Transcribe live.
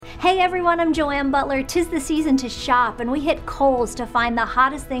Hey everyone, I'm Joanne Butler. 'Tis the season to shop, and we hit Kohl's to find the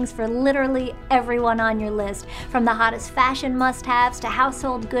hottest things for literally everyone on your list. From the hottest fashion must-haves to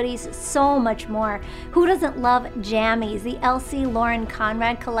household goodies, so much more. Who doesn't love jammies? The LC Lauren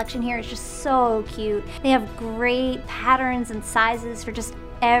Conrad collection here is just so cute. They have great patterns and sizes for just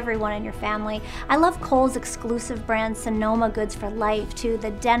everyone in your family. I love Kohl's exclusive brand Sonoma goods for life too. The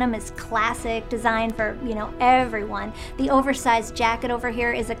denim is classic, designed for, everyone. The oversized jacket over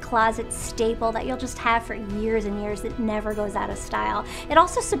here is a closet staple that you'll just have for years and years. It never goes out of style. It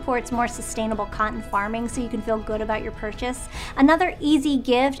also supports more sustainable cotton farming, so you can feel good about your purchase. Another easy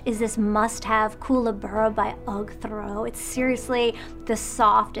gift is this must-have Koolaburra by UGG Throw. It's seriously the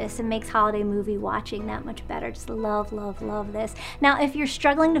softest. It makes holiday movie watching that much better. Just love, love, love this. Now, if you're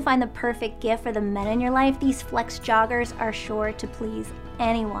struggling to find the perfect gift for the men in your life, these Flex joggers are sure to please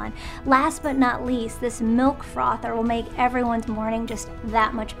anyone. Last but not least, this milk frother will make everyone's morning just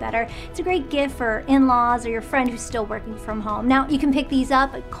that much better. It's a great gift for in-laws or your friend who's still working from home. Now, you can pick these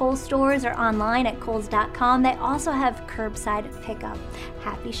up at Kohl's stores or online at kohls.com. They also have curbside pickup.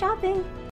 Happy shopping!